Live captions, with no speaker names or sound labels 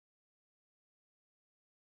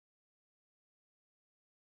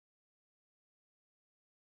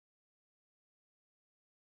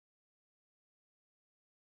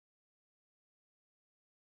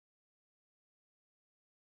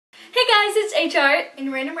Hey guys, it's HR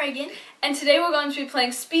and RandomReagan, and today we're going to be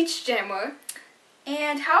playing Speech Jammer.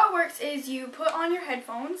 And how it works is you put on your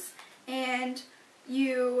headphones and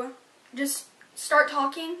you just start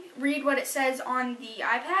talking, read what it says on the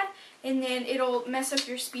iPad, and then it'll mess up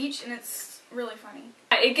your speech, and it's really funny.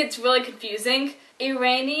 It gets really confusing.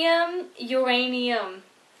 Uranium.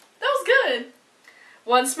 That was good.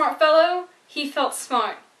 One smart fellow, he felt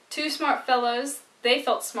smart. Two smart fellows, they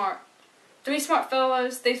felt smart. Three smart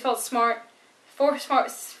fellows, they felt smart. Four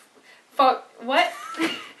smart... what?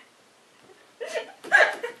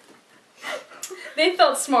 They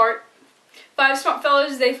felt smart. Five smart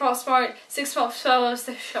fellows, they felt smart. Six smart fellows,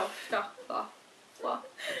 they felt...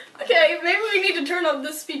 Okay, maybe we need to turn up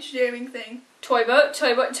this speech jamming thing. Toy boat,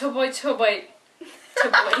 toy boat, toy boy, toy boy. Toy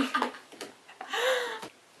boy.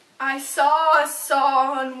 I saw a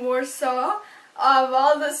saw in Warsaw. Of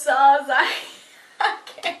all the saws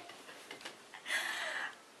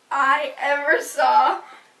I ever saw,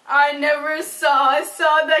 I never saw a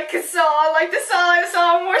saw that could saw like the saw I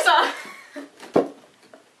saw in Warsaw.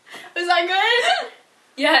 Was that good?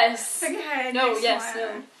 Yes. Okay. No, next yes, one. no.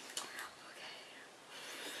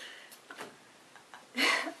 Okay.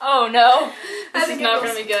 Oh no. This is not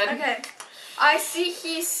going to be good. Okay. I see,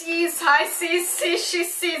 he sees, I see, she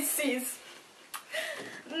sees.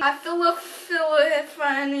 I feel a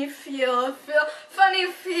funny feel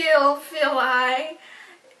I.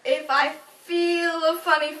 If I feel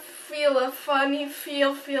a funny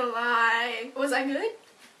feel I. Was I good?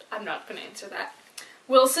 I'm not going to answer that.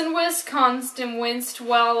 Wilson, Wisconsin winced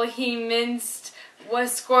while he minced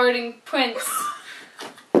was squirting Prince.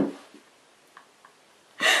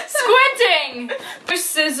 Squinting!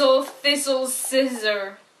 Sizzle, fizzle,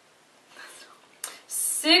 scissor.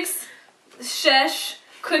 Six, shesh,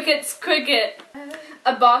 crickets, cricket.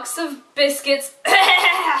 A box of biscuits.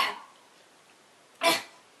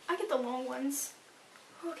 I get the long ones.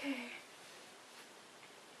 Okay.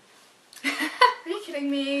 Are you kidding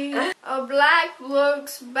me? A black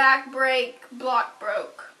bloke's back block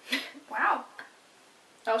broke. Wow.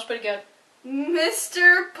 That was pretty good.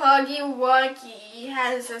 Mr. Puggy Wuggy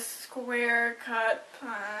has a square cut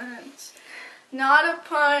punt. Not a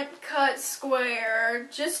punt cut square,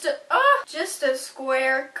 just a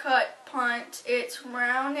square cut punt. It's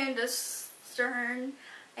round in the stern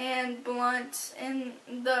and blunt in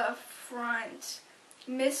the front.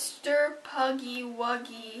 Mr. Puggy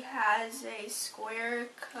Wuggy has a square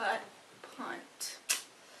cut punt.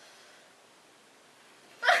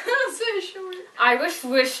 So short. Irish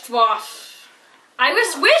wristwash.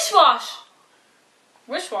 Irish wishwash.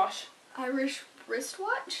 Wishwash. Irish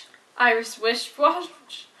wristwatch? Irish wishwash.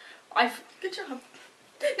 Good job.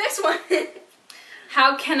 Next one.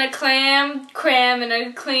 How can a clam cram in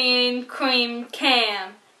a clean cream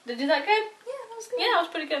can? Did I do that good? Yeah, that was good. Yeah, that was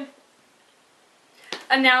pretty good.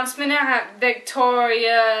 Announcement at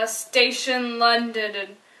Victoria Station,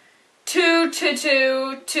 London. Tooting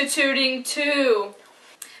two.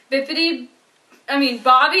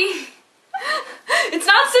 Bobby. It's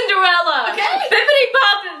not Cinderella. Okay.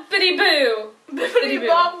 Bippity boo. Bippity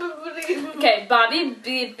bob, bippity boo. Okay,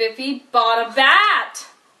 Bippy bought a bat.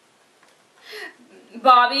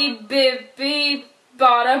 Bobby Bippy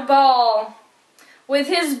bought a ball. With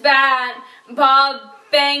his bat, Bob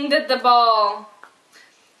banged at the ball.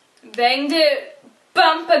 Banged it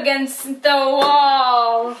bump against the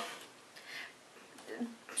wall.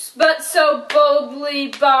 But so boldly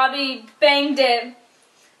Bobby banged it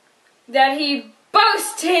that he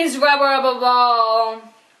burst his rubber ball.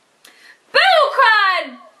 Boo!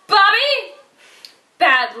 Cried Bobby.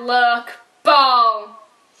 Bad luck, ball.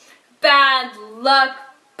 Bad luck,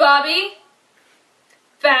 Bobby.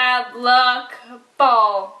 Bad luck,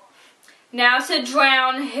 ball. Now to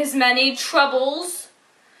drown his many troubles,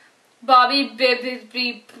 Bobby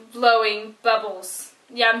be blowing bubbles.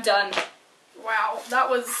 Yeah, I'm done. Wow, that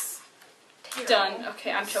was terrible. Done.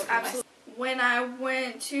 Okay, I'm choking myself. When I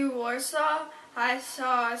went to Warsaw, I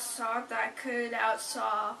saw a saw that could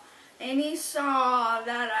outsaw any saw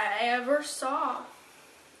that I ever saw.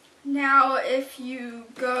 Now, if you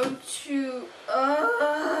go to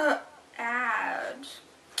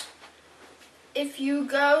If you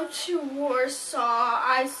go to Warsaw,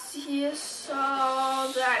 I see a saw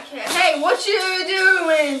that can. Hey, what you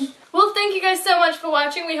doing? Well, thank you guys so much for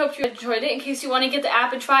watching. We hope you enjoyed it. In case you want to get the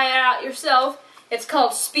app and try it out yourself, it's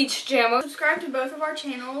called Speech Jammer. Subscribe to both of our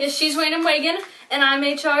channels. Yes, she's RandomReagan, and I'm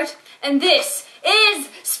HR, and this is